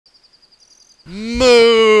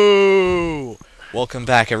Moo! Welcome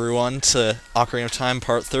back, everyone, to Ocarina of Time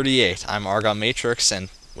Part 38. I'm ArgonMaxtrix, and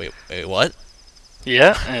wait, what?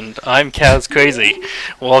 Yeah, and I'm cowscrazy.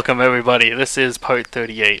 Welcome everybody. This is part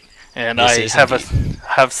 38, and This I is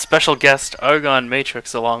have special guest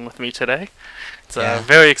ArgonMaxtrix along with me today. It's Yeah.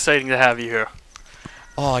 very exciting to have you here.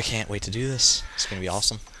 Oh, I can't wait to do this. It's gonna be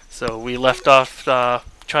awesome. So we left off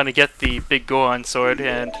trying to get the BigGoron Sword,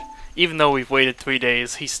 and even though we've waited 3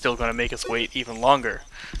 days, he's still going to make us wait even longer.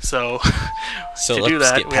 So So to let's do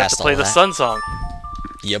that, get we have past to play all the that. Sun Song.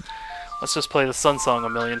 Yep. Let's just play the Sun Song a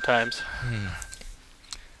million times.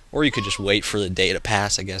 Or you could just wait for the day to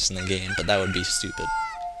pass, I guess, in the game, but that would be stupid.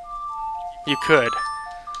 You could.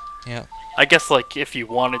 Yeah. I guess, like, if you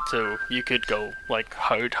wanted to, you could go, like,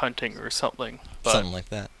 hard hunting or something. But Something like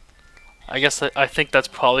that. I guess I think that's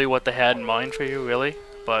probably what they had in mind for you, really.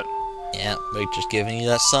 But Yeah, they're just giving you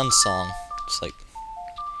that Sun Song. It's like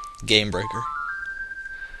game breaker.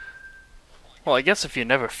 well, I guess if you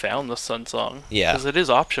never found the Sun Song, Yeah. because it is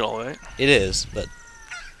optional, right? It is, but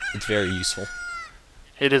it's very useful.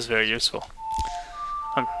 It is very useful.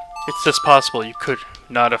 It's just possible you could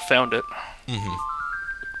not have found it.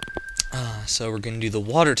 So we're gonna do the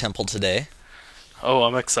Water Temple today. Oh,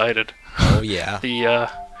 I'm excited. Oh yeah. The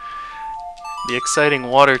exciting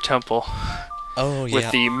water temple Oh yeah.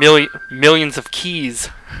 with the millions of keys.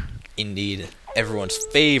 Indeed. Everyone's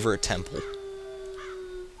favorite temple.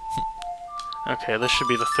 Okay, this should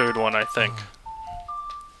be the third one, I think.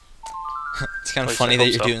 It's kind At of least funny I that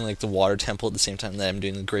hope you're so. doing like the water temple at the same time that I'm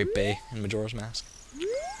doing the Great Bay in Majora's Mask.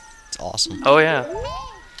 It's awesome. Oh yeah.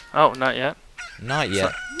 Oh, not yet. Not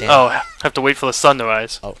yet. Damn. Oh, have to wait for the sun to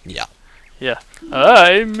rise. Oh, yeah. Yeah.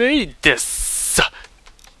 I made this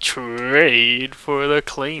trade for the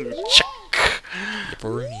claim check.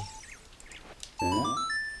 Yipperoonie.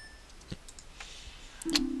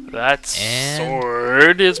 That And-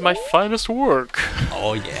 sword is my finest work.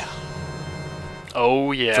 Oh yeah.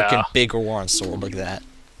 Oh yeah. Freaking BigGoron Sword, look at that.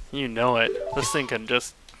 You know it. This thing can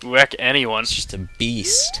just wreck anyone. It's just a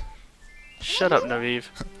beast. Shut up, Naviv.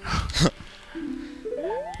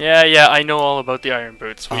 Yeah, I know all about the iron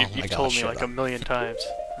boots. Oh my You've God, told me shut like up. a million times.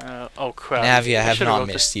 Oh crap. Navi, I have should've not wrote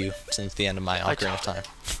missed you since the end of my Ocarina of Time.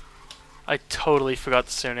 I totally forgot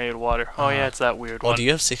the serenaded water. Oh yeah, it's that weird Oh, one. do you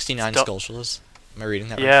have 69 Still- Skulltulas? Am I reading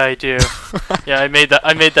that Yeah, I do. Yeah, I made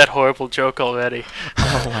that horrible joke already.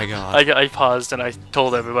 right? Oh my God. I paused and I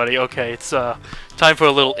told everybody, okay, it's time for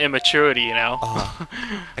a little immaturity, you know. Oh,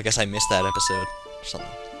 I guess I missed that episode or something.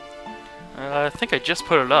 I think I just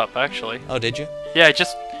put it up, actually. Oh, did you? Yeah, I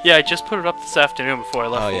just put it up this afternoon before I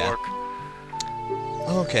left for yeah. work.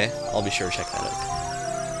 Oh, okay. I'll be sure to check that out.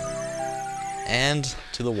 And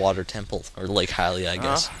to the Water Temple, or Lake Hylia, I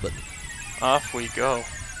guess. But Off we go.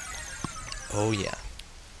 oh yeah.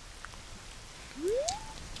 You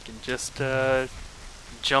can just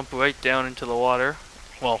jump right down into the water.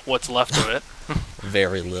 Well, what's left of it.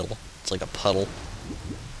 Very little. It's like a puddle.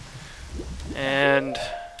 And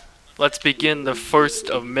let's begin the first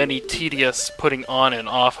of many tedious putting on and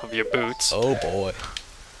off of your boots. Oh boy.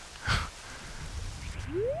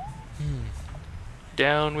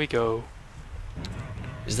 Down we go.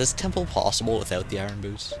 Is this temple possible without the iron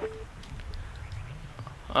boots?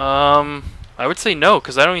 I would say no,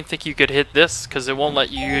 because I don't even think you could hit this, because it won't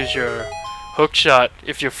let you use your hook shot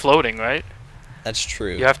if you're floating, right? That's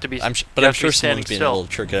true. You have to be. But you I'm have to sure be standing someone's been still. able to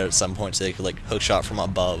trick it out at some point so they could like hook shot from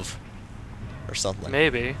above or something.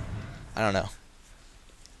 Maybe. I don't know.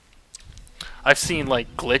 I've seen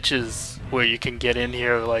like glitches where you can get in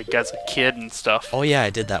here like as a kid and stuff. Oh yeah, I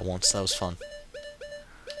did that once. That was fun.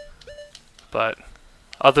 But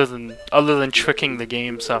other than tricking the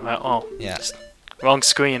game somehow. Oh, Yeah. wrong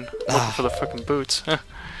screen. Ah. Looking for the frickin' boots.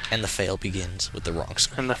 And the fail begins with the wrong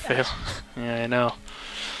screen. And the fail. Yeah, I know.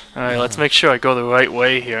 Alright, let's make sure I go the right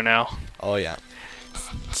way here now. Oh yeah.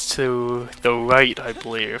 It's to the right, I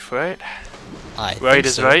believe, right? I Right think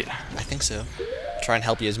is so. right? I think so. Try and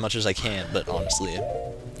help you as much as I can, but honestly,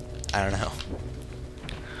 I don't know.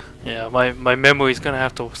 Yeah, my memory's gonna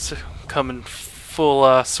have to come in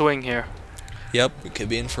full swing here. Yep, we could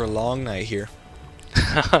be in for a long night here.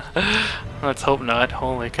 Let's hope not.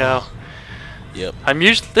 Holy cow. Yep. I'm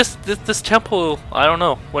usually this temple. I don't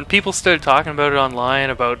know. When people started talking about it online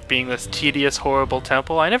about being this tedious, horrible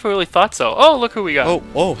temple, I never really thought so. Oh, look who we got.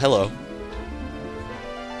 Oh, hello.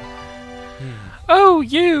 Oh,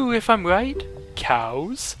 you, if I'm right,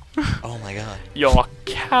 cows. Oh my God. You're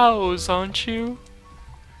cows, aren't you?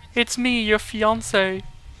 It's me, your fiance,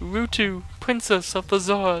 Rutu, princess of the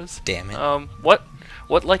Zars. Damn it.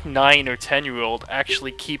 What like 9 or 10-year-old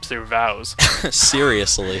actually keeps their vows?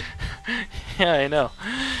 Seriously. Yeah, I know.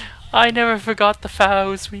 I never forgot the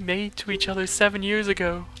vows we made to each other 7 years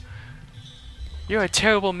ago. You're a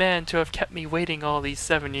terrible man to have kept me waiting all these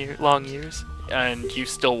long years. And you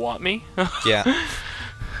still want me? Yeah.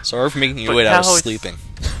 Sorry for making you But wait, I now was it's- sleeping.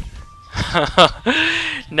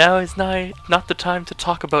 Now is not the time to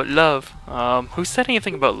talk about love. Who said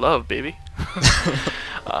anything about love, baby?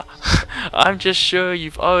 I'm just sure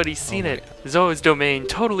you've already seen it. Zora's domain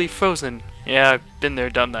totally frozen. Yeah, I've been there,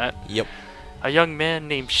 done that. Yep. A young man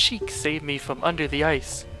named Sheik saved me from under the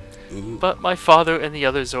ice. Ooh. But my father and the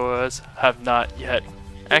other Zoras have not yet.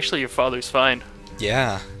 Actually, your father's fine.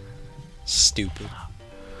 Yeah. Stupid.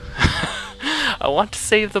 I want to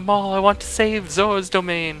save them all. I want to save Zora's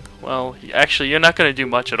domain. Well, actually, you're not going to do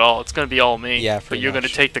much at all. It's going to be all me. Yeah, but pretty you're going to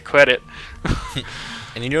much. take the credit.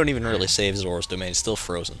 And you don't even really save Zora's domain, it's still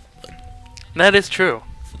frozen. But That is true.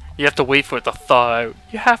 You have to wait for it to thaw out.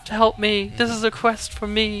 You have to help me. This is a quest for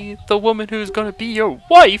me, the woman who's going to be your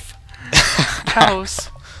wife. Cows.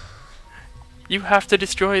 You have to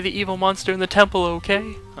destroy the evil monster in the temple,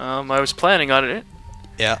 okay? I was planning on it.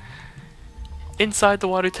 yeah. Inside the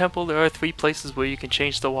water temple, there are 3 places where you can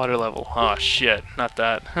change the water level. Oh shit, not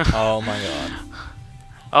that. Oh my god.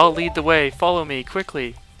 I'll lead the way. Follow me,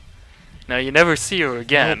 quickly. Now, you never see her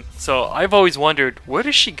again, so I've always wondered, where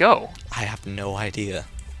does she go? I have no idea.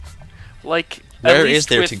 Like, Where at is least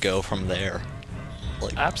there with to go from there?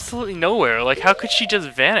 Like, absolutely nowhere. Like, how could she just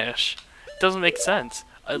vanish? Doesn't make sense.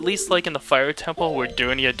 At least, like, in the fire temple where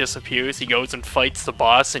Durnia disappears, he goes and fights the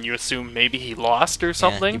boss, and you assume maybe he lost or yeah,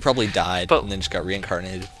 something. he probably died But- and then just got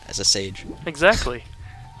reincarnated as a sage. Exactly.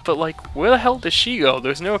 But, like, where the hell does she go?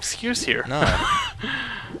 There's no excuse here. No. I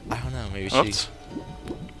don't know, maybe she... Oops.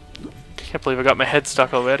 Can't believe I got my head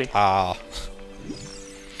stuck already. Ah.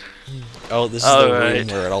 Oh, this is the room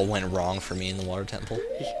Alright. where it all went wrong for me in the water temple.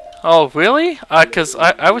 Oh, really? Cause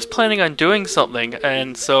I was planning on doing something,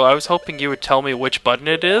 and so I was hoping you would tell me which button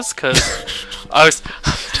it is, cause I was...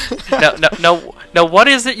 Now, what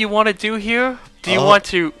is it you want to do here? Do you want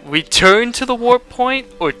to return to the warp point,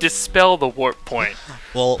 or dispel the warp point?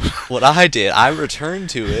 Well, what I did, I returned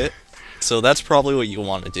to it, so that's probably what you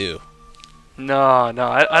want to do. No,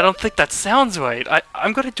 I don't think that sounds right.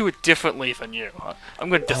 I'm gonna do it differently than you. I'm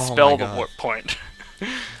gonna dispel the God. warp point.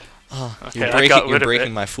 You're I got breaking, rid of breaking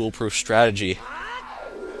it. my foolproof strategy.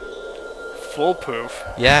 Foolproof.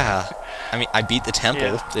 Yeah. I mean, I beat the temple,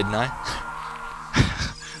 Yeah. didn't I?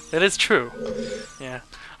 That is true. Yeah.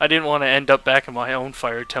 I didn't want to end up back in my own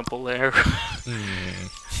fire temple there.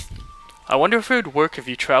 I wonder if it would work if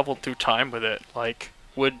you traveled through time with it. Like,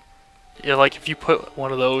 like if you put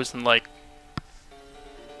one of those in, like,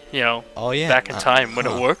 you know, Oh yeah. back in time, would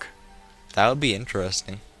it work? That would be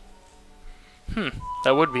interesting.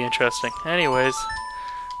 That would be interesting. Anyways,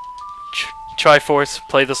 Triforce,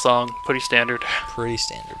 play the song, pretty standard. Pretty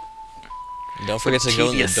standard. And don't forget to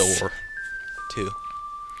go in the tedious. door, too.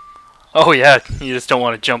 Oh yeah, you just don't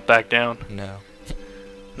want to jump back down. No.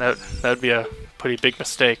 That'd be a pretty big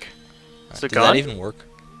mistake. Is it Did gone? that even work?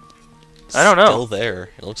 I don't know. Still there,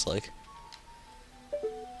 it looks like.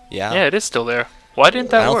 Yeah. Yeah, it is still there. Why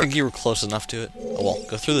didn't that I don't work? think you were close enough to it. Oh well,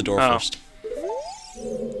 go through the door Oh. first.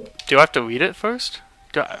 Do I have to read it first?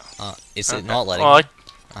 Is it Okay. not letting Well, you?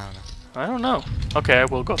 I don't know. I don't know. Okay, I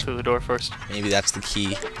will go through the door first. Maybe that's the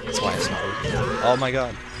key. That's why it's not working. Oh my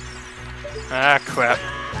god. Ah, crap.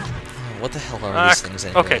 Oh, what the hell are Ah, these things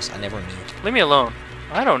anyways? okay. I never knew. Leave me alone.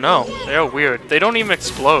 I don't know. They're weird. They don't even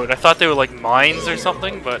explode. I thought they were like mines or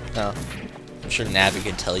something, but No. I'm sure Navi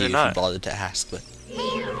could tell you They're if not. you bothered to ask, but...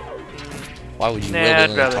 Why would you Nah, I'd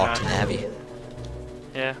willingly rather talk to not. Navi?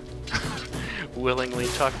 yeah. Willingly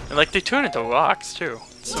talk. And like they turn into rocks too.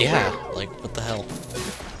 It's so Yeah, weird. like, what the hell?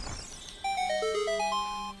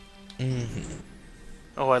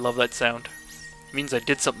 Oh, I love that sound. It means I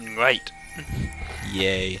did something right.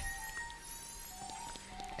 Yay.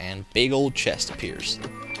 And big old chest appears.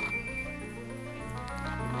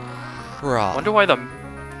 Hurrah. Wonder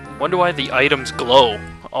why the items glow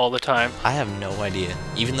all the time. I have no idea.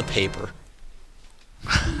 Even the paper.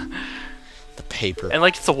 The paper. And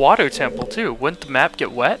like it's a water temple too. Wouldn't the map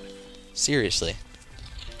get wet? Seriously.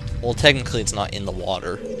 Well, technically it's not in the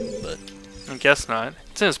water, but... I guess not.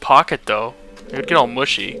 It's in his pocket though. It would get all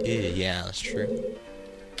mushy. Yeah, that's true.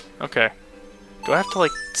 Okay. Do I have to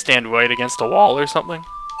like stand right against a wall or something?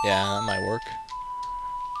 Yeah, that might work.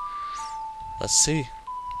 Let's see.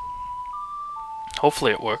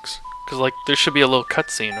 Hopefully it works. Cause like there should be a little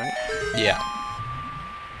cutscene, right? Yeah.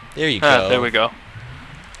 There you Ah, go. there we go.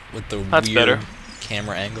 With the That's weird better.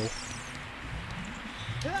 camera angle.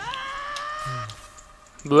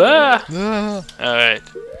 Blah! Alright.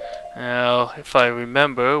 Now, if I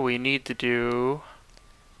remember, we need to do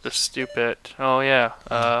the stupid. Oh yeah.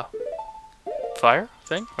 Fire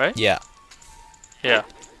thing, right? Yeah. Yeah.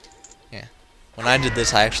 Yeah. When I did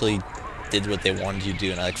this, I actually did what they wanted you to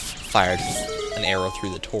do, and I like fired an arrow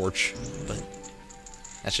through the torch. But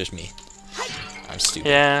that's just me. I'm stupid.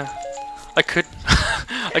 Yeah. I could.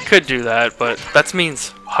 I could do that, but that means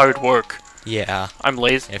hard work. Yeah. I'm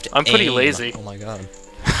lazy. You have to I'm pretty aim. lazy. Oh my god.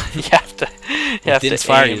 You have to. You have With to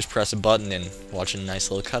fire, aim. you just press a button and watch a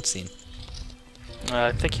nice little cutscene.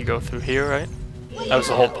 I think you go through here, right? That was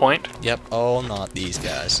the whole point. Yep. Oh, not these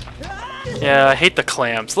guys. Yeah, I hate the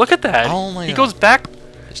clams. Look at that. Oh my he god. goes back.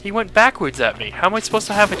 He went backwards at me. How am I supposed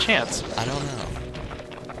to have a chance? I don't know.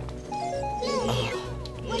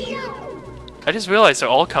 I just realized they're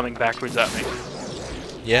all coming backwards at me.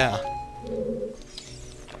 Yeah.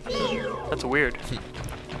 That's weird.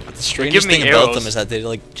 But the strangest me thing about arrows. them is that they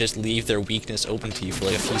like just leave their weakness open to you for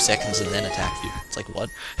like a few seconds and then attack you. It's like, what?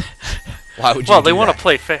 Why would you Well, do they want that? to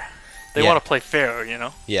play fair. They Yeah. want to play fair, you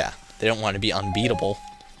know. Yeah. They don't want to be unbeatable.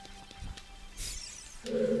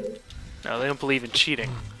 No, they don't believe in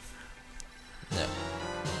cheating. No.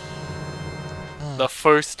 The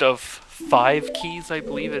first of 5 keys, I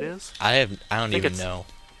believe it is. I don't think even it's- know.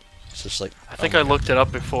 It's just like I think I looked it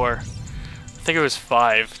up before. I think it was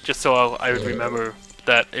 5, just so I would remember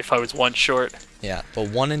that if I was one short. Yeah, but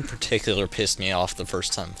one in particular pissed me off the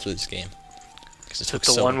first time through this game. Because it took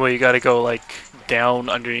The so one where you gotta go like down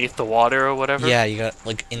underneath the water or whatever. Yeah, you got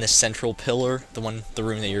like in the central pillar, the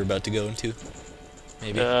room that you're about to go into.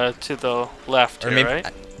 Maybe. To the left, Or here, maybe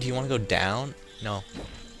right? do you want to go down? No.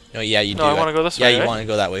 No, yeah, you do. No, I wanna go this yeah, way, you right? want to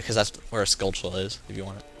go that way because that's where a skulltula is if you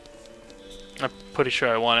want it. I'm pretty sure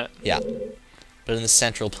I want it. Yeah. But in the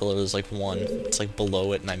central pillar there's like one. It's like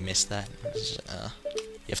below it and I missed that. It's just,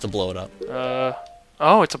 you have to blow it up.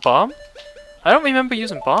 Oh, it's a bomb? I don't remember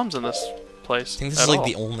using bombs in this place. I think this at is like all.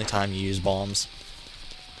 the only time you use bombs.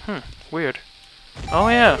 Weird. Oh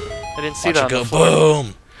yeah, I didn't see Watch that it on go the floor.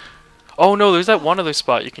 boom. Oh no, there's that one other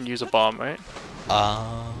spot you can use a bomb, right?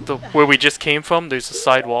 Where we just came from, there's a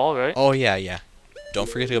side wall, right? Oh yeah, yeah. Don't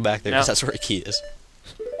forget to go back there because Yeah. that's where a key is.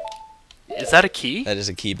 Is that a key? That is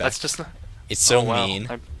a key back. That's just. It's so Oh, wow. mean.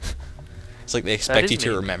 It's like they expect is you to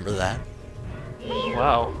mean. remember that.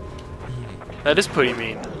 Wow. That is pretty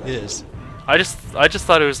mean. It is. I just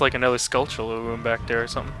thought it was like another sculptural room back there or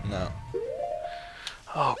something. No.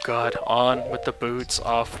 Oh god, on with the boots,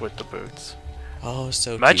 off with the boots. Oh,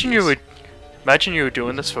 so Imagine tedious. imagine you were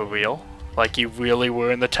doing this for real. Like you really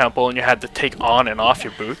were in the temple and you had to take on and off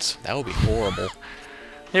your boots. That would be horrible.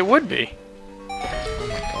 It would be. Oh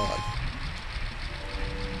my god.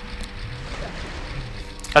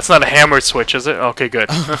 That's not a hammer switch, is it? Okay, good.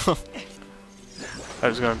 I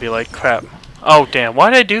was gonna be like, crap. Oh damn, why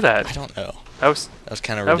did I do I that? don't know. That was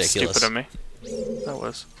Kind of that was ridiculous. stupid of me. That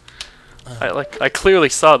was. I clearly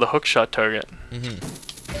saw the hookshot target.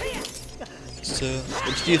 So,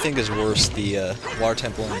 which do you think is worse, the Water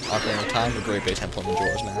Temple in Ocarina of Time or Great Bay Temple in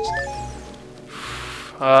Majora's Mask?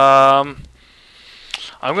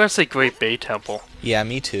 I'm gonna say Great Bay Temple. Yeah,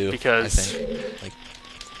 me too. Because- I think. Like,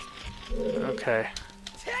 Okay.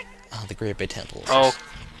 oh, the Great Bay Temple. Is Oh.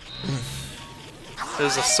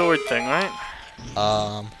 There's a sword thing, right?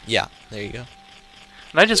 yeah, there you go.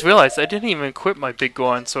 And I just realized I didn't even equip my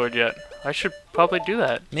BigGoron Sword yet. I should probably do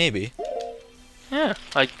that. Maybe. Yeah,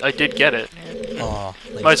 I did get it. Oh,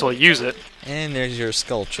 Might as well use it. And there's your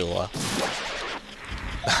Skulltula.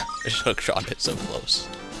 There's hookshot, it's so close.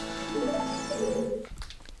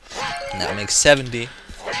 And that makes 70.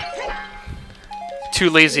 Too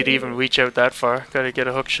lazy to even reach out that far. Gotta get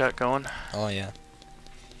a hookshot going. Oh yeah.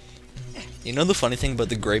 You know the funny thing about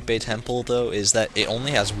the Great Bay Temple though is that it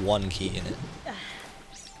only has one key in it.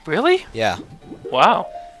 Really? Yeah. Wow.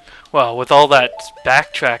 Well, with all that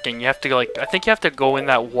backtracking, you have to like. I think you have to go in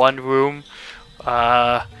that one room,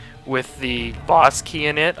 with the boss key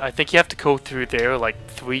in it. I think you have to go through there like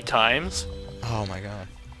 3 times, Oh my god.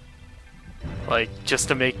 like just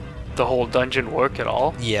to make the whole dungeon work at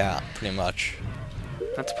all. Yeah, pretty much.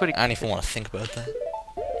 That's pretty. I don't even want to think about that.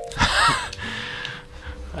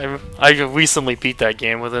 I recently beat that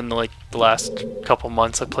game within like the last couple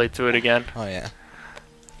months. I played through it again. Oh yeah.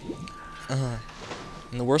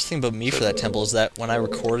 And the worst thing about me for that temple is that when I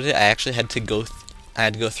recorded it, I actually had to go. I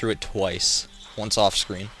had to go through it twice, once off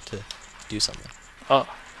screen to do something. Oh,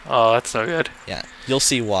 that's no good. Yeah, you'll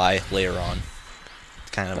see why later on.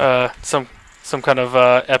 It's kind of Some kind of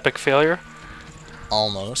epic failure.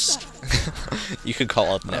 almost. You could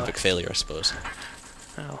call it an epic failure, I suppose.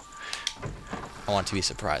 Oh. I want to be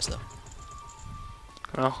surprised though.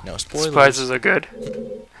 Well, No spoilers. surprises are good.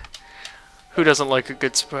 Who doesn't like a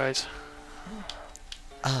good surprise?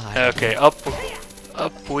 Ah, Okay, up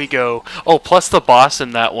Up we go. Oh, plus the boss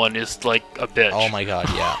in that one is like a bitch. Oh my god,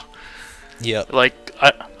 yeah. Yep. Like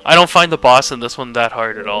I don't find the boss in this one that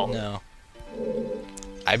hard at all. No.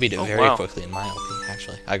 I beat it very quickly in my LP,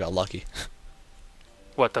 actually. I got lucky.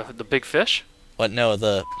 What, the big fish? What? No,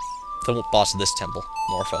 the boss of this temple,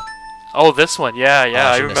 Morpha. Oh, this one. Yeah, Oh,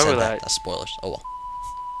 I shouldn't have remember said that. That's spoilers. Oh well.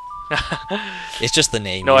 It's just the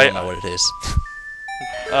name. No, you I don't know what it is.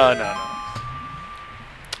 No.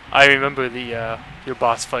 I remember the your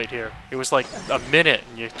boss fight here. It was like a minute,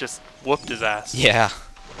 and you just whooped his ass. Yeah.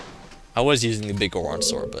 I was using the BigGoron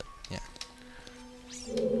Sword, but yeah.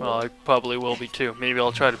 Well, I probably will be too. Maybe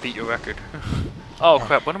I'll try to beat your record. Oh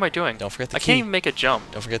crap! What am I doing? Don't forget the key. I can't even make a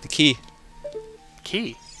jump. Don't forget the key.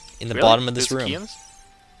 Key? In the Really? bottom of this There's a room. key in this?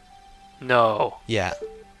 No. Yeah.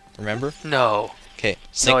 Remember? No. Okay.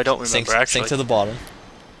 No, I don't remember, actually. Sink to the bottom.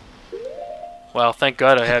 Well, thank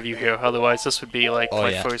God I have you here. Otherwise, this would be like Oh my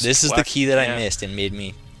yeah. first. This is the whack. key that I Yeah. missed and made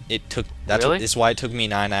me. It took. That's Really? what, this is why it took me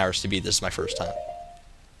 9 hours to beat this my first time.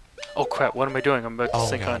 Oh crap! What am I doing? I'm about to Oh,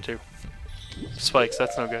 sink God. onto spikes.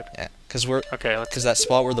 That's no good. Yeah. Cause Okay, Cause that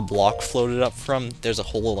spot where the block floated up from, there's a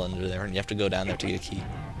hole under there, and you have to go down there to get a key.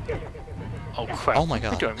 Oh crap! Oh my What am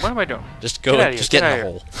I God. doing? What am I doing? Just go. Get outta here, Just get get in the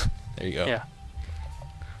outta hole. There you go. Yeah.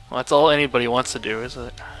 Well, that's all anybody wants to do,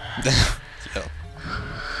 isn't it? Yo.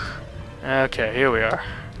 Okay, here we are.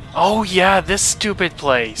 Oh yeah, this stupid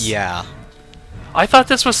place. Yeah. I thought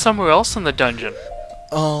this was somewhere else in the dungeon.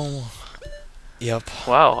 Oh. Yep.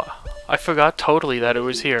 Wow, I forgot totally that it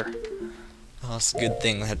was here. Oh, it's a good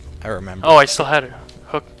thing that I remember. Oh, I still had a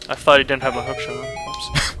hook. I thought I didn't have a hook shot.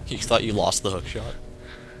 Oops. You thought you lost the hook shot?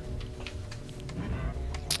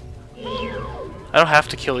 I don't have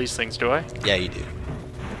to kill these things, do I? Yeah, you do.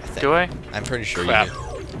 I think. Do I? I'm pretty sure Crap. you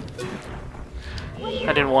do.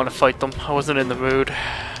 I didn't want to fight them. I wasn't in the mood.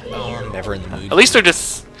 Oh, I'm never in the mood. At least they're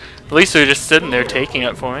just sitting there taking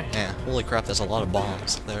it for me. Yeah. Holy crap! There's a lot of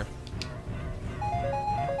bombs there.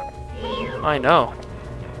 I know.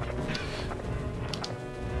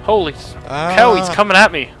 Holy cow! He's coming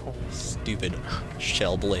at me. Stupid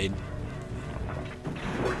shell blade.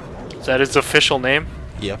 Is that his official name?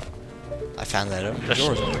 Yep. I found that out. The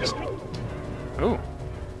Yours was. Ooh.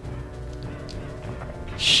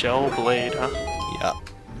 Shell blade, huh? Yep.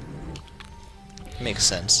 Makes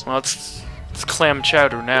sense. Well, it's clam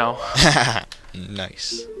chowder now.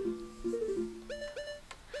 Nice.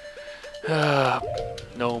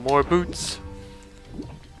 No more boots.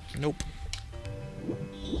 Nope.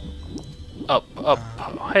 Up.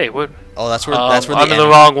 Hey, what? Oh, that's where the I'm in the enemy-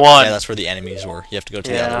 wrong one. Yeah, that's where the enemies were. You have to go to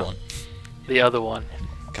the Yeah. other one. The other one.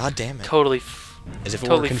 God damn it. Totally. As if it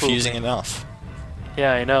totally were fooled confusing me. enough.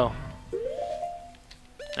 Yeah, I know.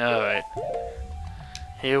 Alright.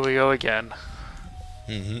 Here we go again.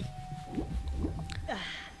 Mm-hmm.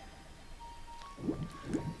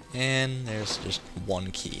 And there's just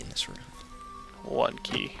one key in this room. One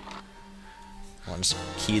key. One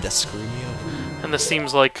key that screwed me over. And this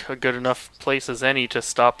seems like a good enough place as any to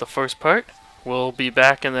stop the first part. We'll be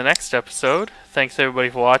back in the next episode. Thanks everybody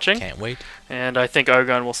for watching. Can't wait. And I think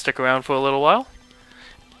Argon will stick around for a little while.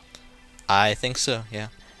 I think so, yeah.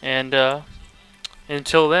 And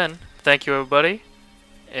until then, thank you everybody.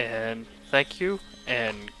 And thank you.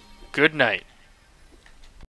 And good night.